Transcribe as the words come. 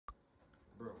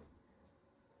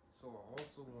So I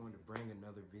also wanted to bring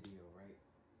another video, right?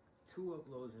 Two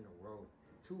uploads in a row,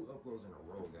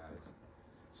 guys.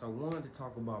 So I wanted to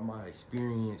talk about my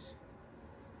experience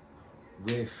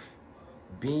with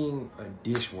being a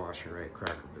dishwasher at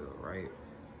Cracker Barrel, right?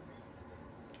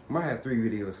 I might have 3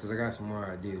 videos because I got some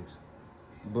more ideas.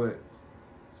 But,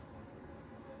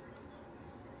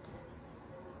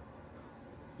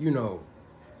 you know,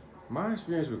 my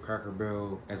experience with Cracker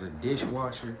Barrel as a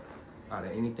dishwasher, out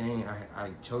of anything,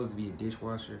 I chose to be a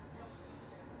dishwasher.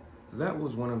 That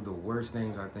was one of the worst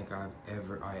things I think I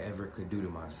ever could do to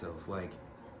myself. Like,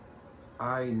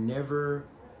 I never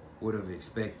would have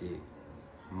expected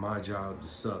my job to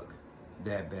suck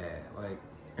that bad. Like,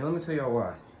 and let me tell y'all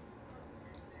why.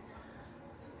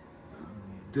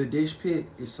 The dish pit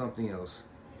is something else.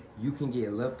 You can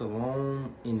get left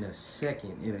alone in a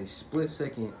split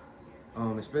second,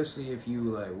 especially if you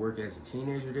like work as a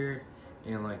teenager there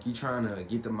and like you trying to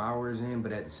get them hours in,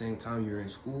 but at the same time you're in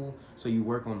school, so you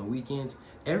work on the weekends.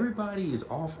 Everybody is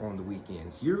off on the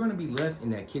weekends. You're gonna be left in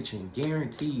that kitchen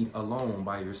guaranteed alone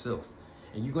by yourself.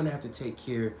 And you're gonna have to take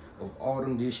care of all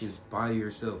them dishes by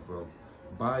yourself, bro.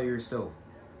 By yourself.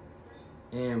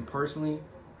 And personally,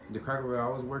 the Cracker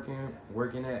Barrel I was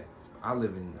working at, I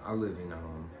live in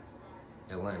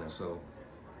Atlanta, so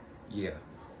yeah.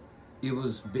 It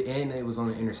was on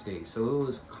the interstate, so it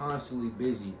was constantly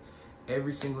busy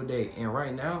every single day. And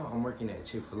right now, I'm working at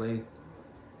Chick-fil-A,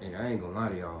 and I ain't gonna lie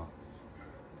to y'all.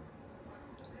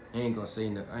 I ain't gonna say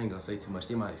too much.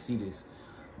 They might see this,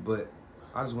 but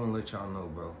I just want to let y'all know,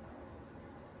 bro.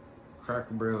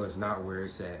 Cracker Barrel is not where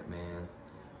it's at, man.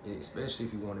 Especially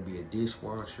if you want to be a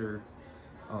dishwasher.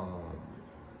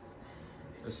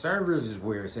 A server is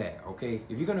where it's at, okay?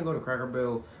 If you're gonna go to Cracker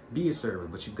Barrel, be a server,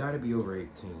 but you gotta be over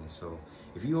 18. So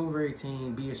if you're over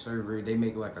 18, be a server. They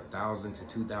make like $1,000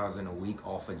 to $2,000 a week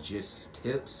off of just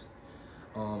tips.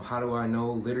 How do I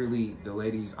know? Literally,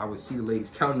 I would see the ladies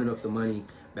counting up the money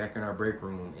back in our break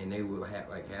room, and they would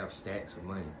have stacks of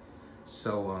money.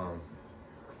 So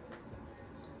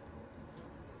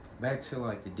back to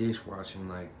like the dishwashing,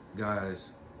 like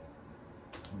guys,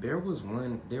 there was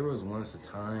once a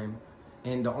time.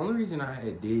 And the only reason I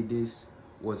had did this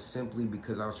was simply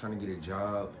because I was trying to get a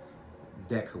job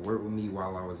that could work with me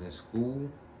while I was in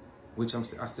school, which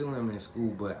I still am in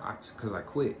school, but because I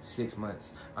quit 6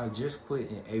 months. I just quit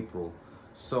in April.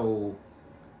 So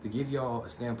to give y'all a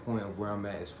standpoint of where I'm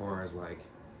at as far as like,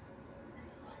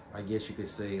 I guess you could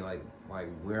say like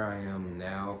where I am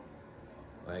now,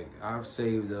 like I've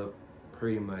saved up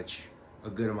pretty much a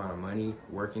good amount of money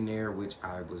working there, which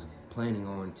I was planning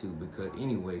on to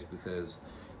because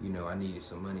you know I needed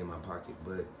some money in my pocket.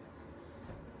 But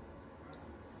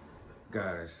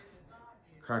guys,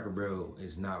 Cracker Barrel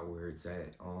is not where it's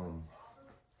at.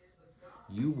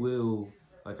 You will,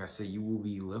 like I said, you will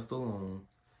be left alone.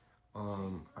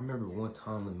 I remember one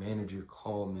time the manager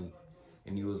called me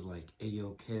and he was like, "Hey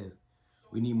yo, Kev,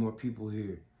 we need more people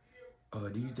here.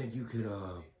 Do you think you could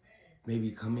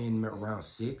maybe come in around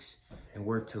 6 and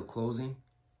work till closing?"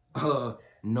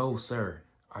 No, sir.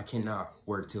 I cannot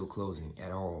work till closing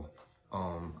at all.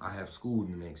 I have school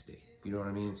the next day. You know what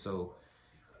I mean? So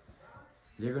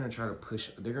they're gonna try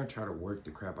to work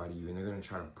the crap out of you, and they're gonna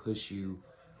try to push you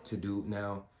to do.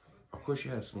 Now, of course,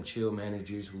 you have some chill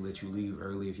managers who let you leave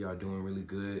early if y'all doing really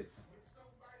good.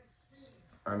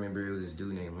 I remember it was this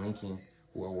dude named Lincoln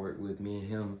who I worked with. Me and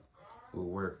him would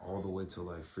work all the way till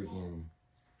like freaking,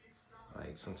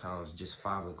 like sometimes just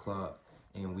 5 o'clock,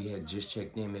 and we had just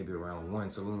checked in maybe around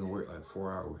 1, so we only worked like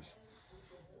 4 hours.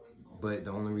 But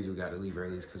the only reason we got to leave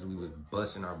early is because we was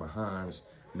busting our behinds,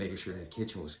 making sure the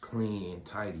kitchen was clean and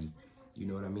tidy. You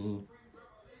know what I mean?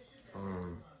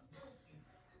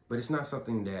 But it's not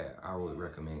something that I would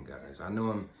recommend, guys. I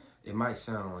know it might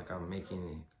sound like I'm making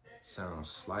it sound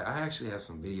slight. I actually have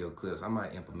some video clips. I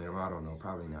might implement them. I don't know.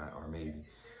 Probably not, or maybe.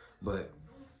 But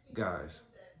guys,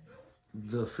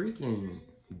 the freaking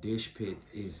dish pit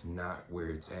is not where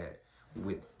it's at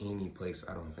with any place,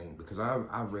 I don't think, because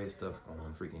I've read stuff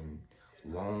on freaking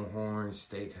Longhorn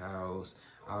Steakhouse.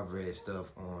 I've read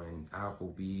stuff on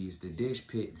Applebee's. The dish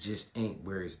pit just ain't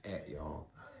where it's at, y'all.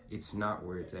 It's not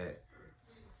where it's at.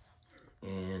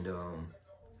 And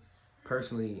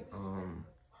personally,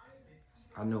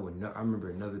 I remember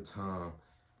another time.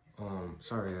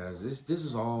 Sorry guys, this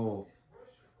is all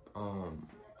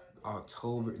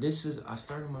October. I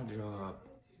started my job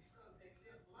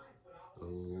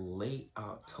late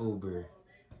October,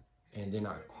 and then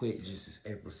I quit just this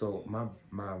April. So my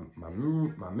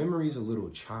memory's a little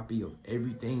choppy of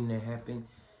everything that happened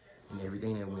and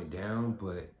everything that went down.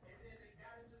 But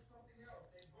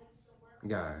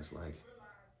guys, like,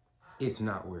 it's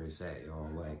not where it's at, y'all.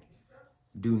 Like,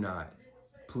 do not,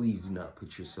 please do not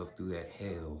put yourself through that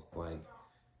hell. Like,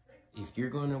 if you're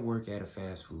gonna work at a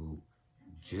fast food,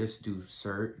 just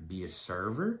be a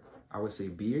server. I would say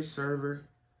be a server,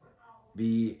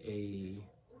 be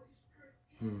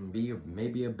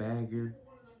maybe a bagger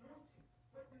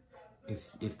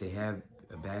if they have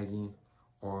a bagging,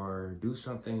 or do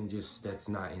something just that's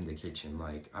not in the kitchen.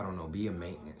 Like, I don't know, be a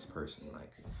maintenance person.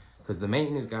 Like, because the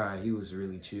maintenance guy, he was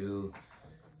really chill.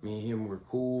 Me and him were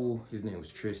cool. His name was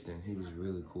Tristan. He was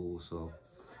really cool. So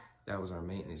that was our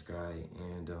maintenance guy.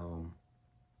 And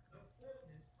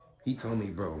he told me,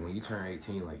 bro, when you turn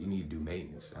 18, like, you need to do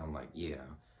maintenance. And I'm like, yeah,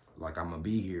 like, I'm gonna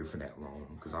be here for that long,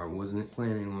 because I wasn't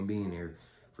planning on being there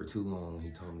for too long when he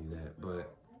told me that.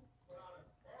 But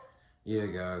yeah,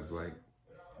 guys, like,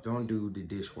 don't do the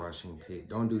dishwashing pit.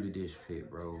 Don't do the dish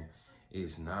pit, bro.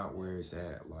 It's not where it's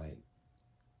at. Like,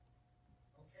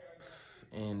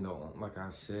 and like I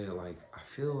said, like, I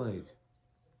feel like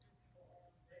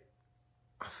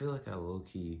I low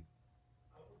key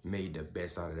made the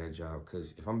best out of that job.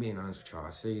 Because if I'm being honest with y'all, I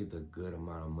saved a good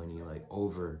amount of money, like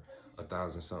over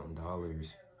 $1,000 something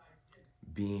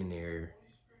being there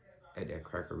at that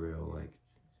Cracker Barrel. Like,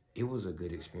 it was a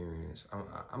good experience.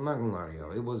 I'm not gonna lie to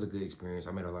y'all. It was a good experience.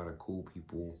 I met a lot of cool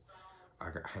people.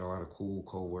 Had a lot of cool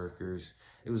co-workers.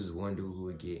 It was this one dude who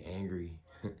would get angry.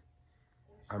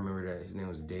 I remember that his name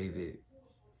was David.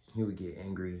 He would get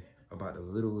angry about the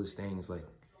littlest things, like,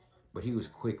 but he was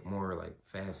quick, more like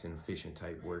fast and efficient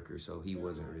type worker. So he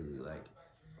wasn't really like,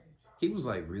 he was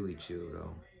like really chill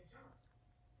though.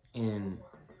 And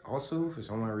also, for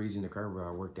some odd reason, the Cracker Barrel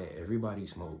I worked at, everybody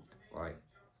smoked. Like,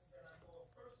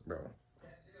 bro,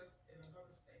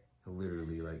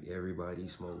 literally, like, everybody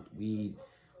smoked weed,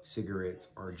 cigarettes,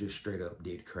 or just straight up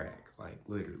did crack. Like,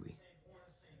 literally.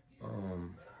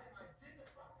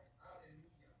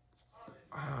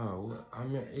 I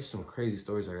mean, it's some crazy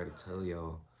stories I gotta tell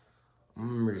y'all. I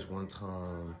remember this one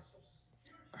time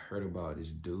I heard about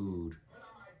this dude.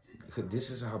 This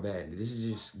is how bad. This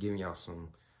is just giving y'all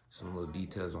some little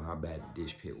details on how bad the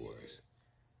dish pit was.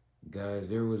 Guys,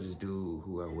 there was this dude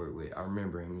who I worked with. I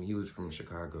remember him. He was from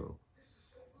Chicago.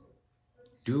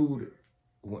 Dude,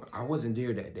 I wasn't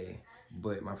there that day,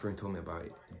 but my friend told me about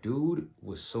it. Dude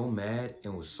was so mad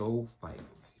and was so, like,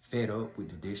 fed up with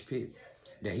the dish pit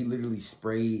that he literally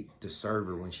sprayed the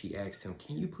server when she asked him,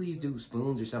 can you please do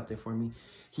spoons or something for me?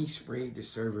 He sprayed the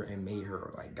server and made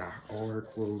her, like, got all her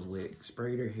clothes wet,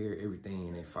 sprayed her hair, everything,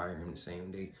 and then fired him the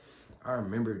same day. I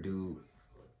remember, dude,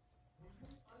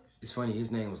 it's funny, his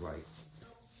name was like,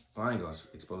 well, I ain't gonna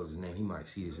expose his name. He might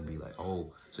see this and be like,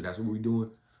 oh, so that's what we're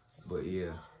doing? But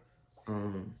yeah.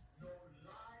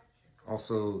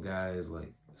 Also, guys,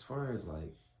 like, as far as,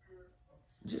 like,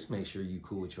 just make sure you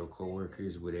cool with your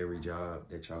coworkers with every job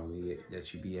that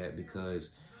you be at, because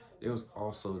there was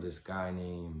also this guy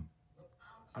named,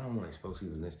 I don't want to expose who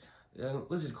was this.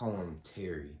 Let's just call him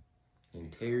Terry.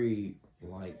 And Terry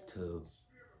liked to,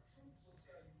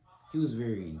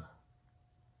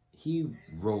 he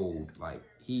rolled, like,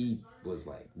 he was,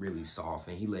 like, really soft,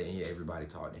 and he let everybody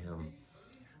talk to him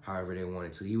however they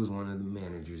wanted to. He was one of the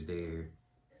managers there,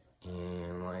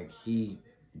 and, like, he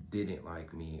didn't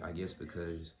like me, I guess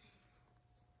because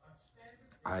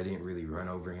I didn't really run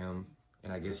over him,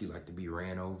 and I guess he liked to be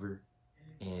ran over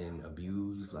and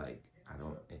abused. Like, I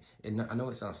know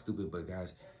it sounds stupid, but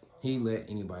guys, he let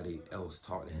anybody else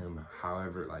talk to him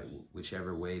however, like,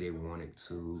 whichever way they wanted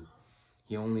to.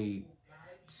 He only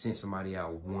sent somebody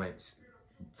out once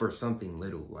for something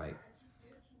little. Like,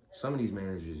 some of these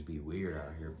managers be weird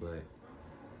out here. But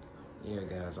yeah,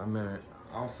 guys, I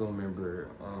also remember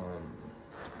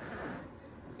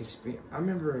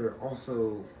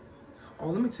also, oh,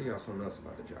 let me tell y'all something else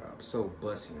about the job. So,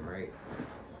 bussing, right?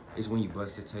 It's when you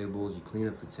bust the tables, you clean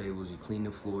up the tables, you clean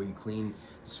the floor, you clean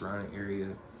the surrounding area.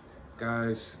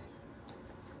 Guys,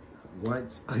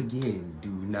 once again, do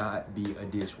not be a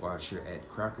dishwasher at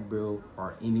Cracker Barrel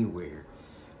or anywhere.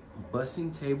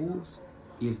 Bussing tables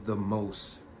is the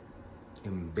most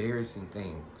embarrassing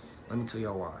thing. Let me tell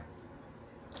y'all why.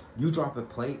 You drop a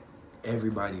plate,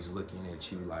 everybody's looking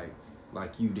at you like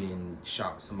you didn't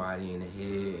shot somebody in the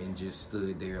head and just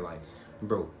stood there like,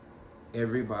 bro,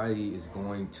 everybody is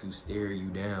going to stare you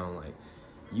down. Like,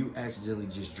 you accidentally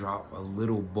just drop a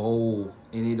little bowl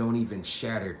and it don't even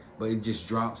shatter, but it just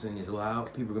drops and it's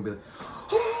loud. People are gonna be like,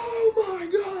 oh my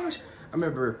gosh. I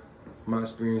remember my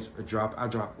experience, I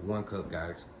dropped one cup,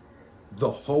 guys.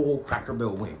 The whole Cracker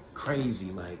Barrel went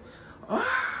crazy, like,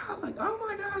 ah, like, oh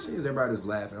my gosh. Everybody was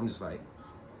laughing. I'm just like,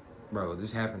 bro,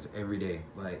 this happens every day.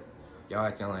 Like, y'all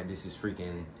acting like this is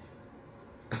freaking,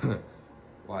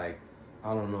 like,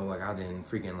 I don't know, like I didn't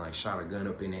freaking like shot a gun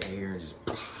up in the air and just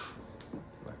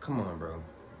like, come on, bro.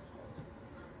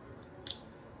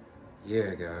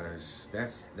 Yeah, guys,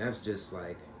 that's just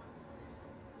like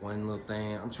one little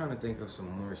thing. I'm trying to think of some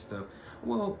more stuff.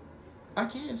 Well, I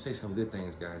can say some good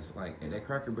things, guys. Like at that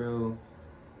Cracker Barrel,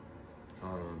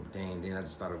 dang, then I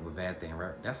just thought of a bad thing,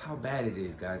 right? That's how bad it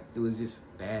is, guys. It was just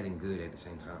bad and good at the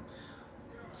same time.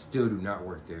 Still do not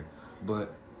work there.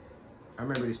 But I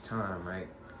remember this time, right?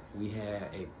 We had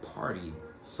a party,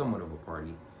 somewhat of a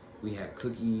party. We had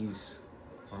cookies.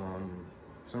 For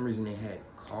some reason they had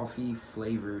coffee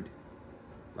flavored,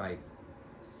 like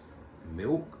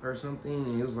milk or something.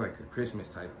 And it was like a Christmas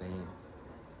type thing.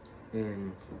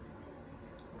 And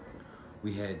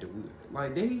we had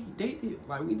like they did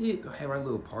like we did have our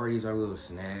little parties, our little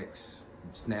snack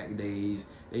days.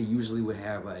 They usually would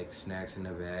have like snacks in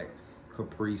the back,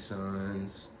 Capri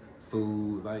Suns,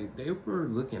 food. Like they were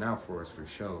looking out for us for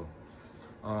sure.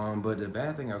 But the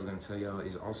bad thing I was gonna tell y'all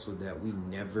is also that we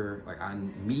never, like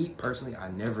me personally, I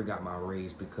never got my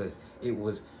raise because it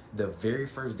was the very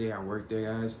first day I worked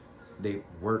there, guys. They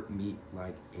worked me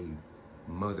like a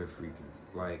mother freaking,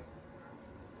 like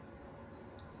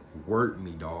worked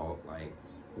me, dog, like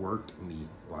worked me,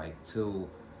 like till,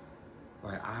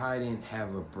 like I didn't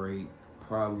have a break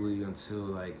probably until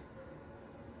like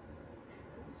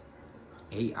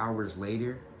 8 hours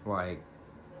later. Like,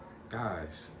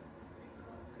 guys,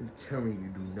 I'm telling you,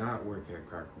 do not work at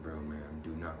Cracker Barrel, man. Do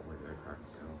not work at Cracker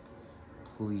Barrel.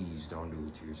 Please don't do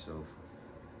it to yourself.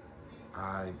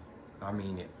 I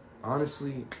mean it.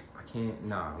 Honestly, I can't,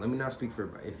 nah, let me not speak for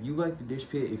everybody. If you like the dish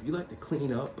pit, if you like to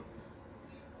clean up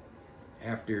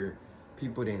after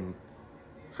people didn't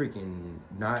freaking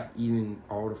not eating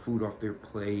all the food off their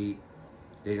plate,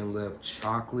 they didn't left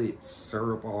chocolate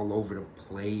syrup all over the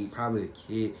plate, probably a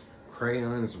kid,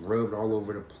 crayons rubbed all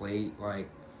over the plate.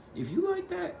 Like, if you like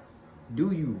that,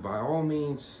 do you, by all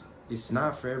means. It's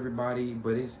not for everybody,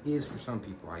 but it is for some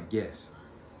people, I guess.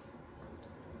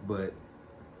 But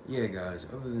yeah, guys,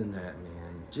 other than that,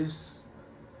 man, this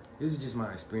is just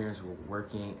my experience with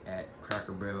working at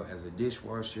Cracker Barrel as a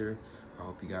dishwasher. I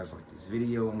hope you guys like this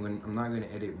video. I'm not gonna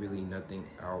edit really nothing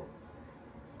out.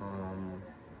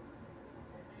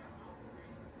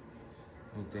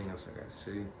 Anything else I gotta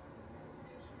say?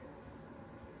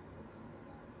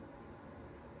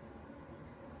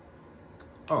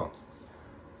 Oh,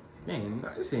 man,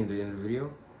 this ain't the end of the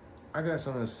video. I got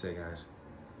something else to say, guys.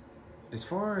 As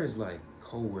far as like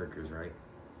co-workers, right?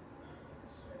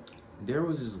 There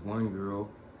was this one girl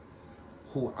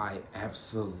who I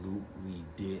absolutely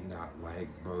did not like,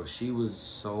 bro. She was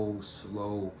so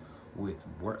slow with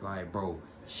work, like, bro,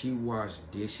 she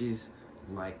washed dishes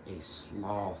like a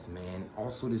sloth, man.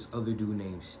 Also, this other dude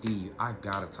named Steve. I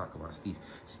gotta talk about Steve.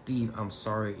 Steve, I'm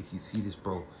sorry if you see this,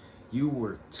 bro. You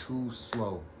were too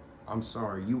slow. I'm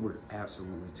sorry, you were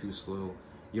absolutely too slow.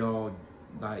 Y'all,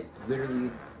 like,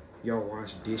 literally, y'all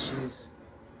wash dishes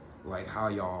like how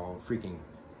y'all freaking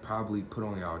probably put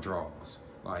on y'all drawers.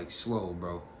 Like, slow,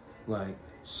 bro. Like,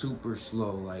 super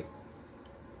slow. Like,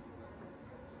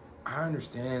 I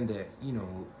understand that, you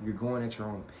know, you're going at your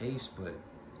own pace, but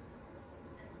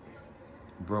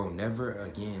bro, never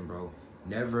again, bro.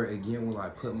 Never again will I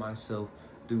put myself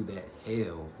through that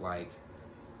hell. Like,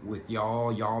 with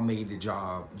y'all made the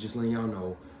job, just letting y'all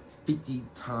know, 50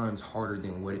 times harder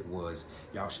than what it was.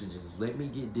 Y'all should just let me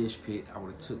get dish pit. I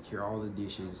would have took care of all the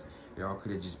dishes. Y'all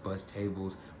could have just bust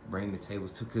tables, bring the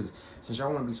tables to, because since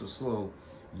y'all want to be so slow,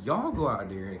 y'all go out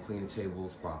there and clean the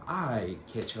tables while I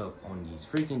catch up on these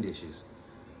freaking dishes.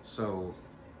 So,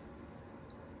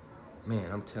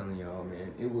 man, I'm telling y'all,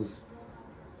 man, it was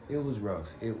rough.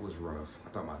 It was rough. I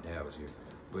thought my dad was here,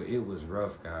 but it was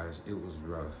rough, guys. It was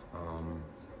rough.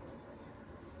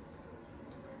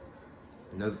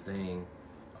 Another thing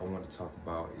I want to talk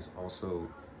about is also,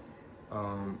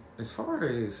 as far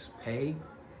as pay,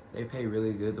 they pay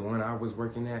really good. The one I was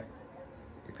working at,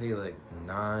 they pay like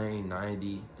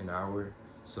 $9.90 an hour,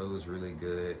 so it was really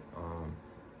good.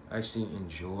 I actually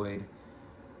enjoyed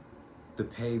the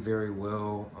pay very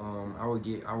well. I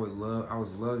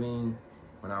was loving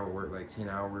when I would work like 10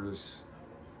 hours.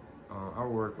 I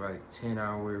would work like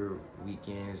 10-hour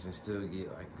weekends and still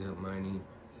get like good money.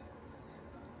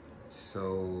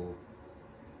 So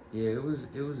yeah, it was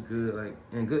good, like,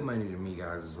 and good money to me,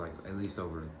 guys, is like at least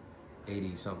over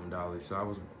 80 something dollars. So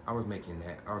I was making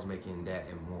that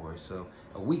and more, so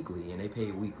a weekly, and they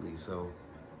paid weekly, so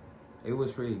it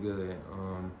was pretty good.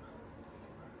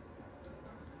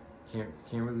 Can't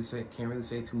really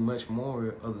say too much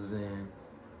more other than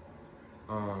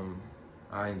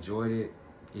I enjoyed it.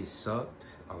 it sucked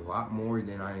a lot more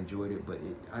than I enjoyed it, but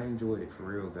I enjoyed it for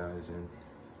real, guys. And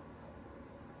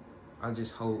I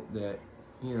just hope that,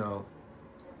 you know,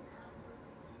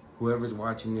 whoever's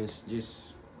watching this,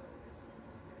 just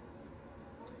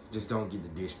don't get the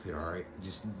dish pit, all right?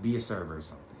 Just be a server or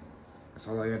something. That's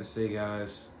all I got to say,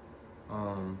 guys.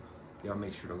 Y'all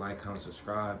make sure to like, comment,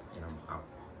 subscribe, and I'm out.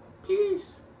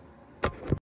 Peace.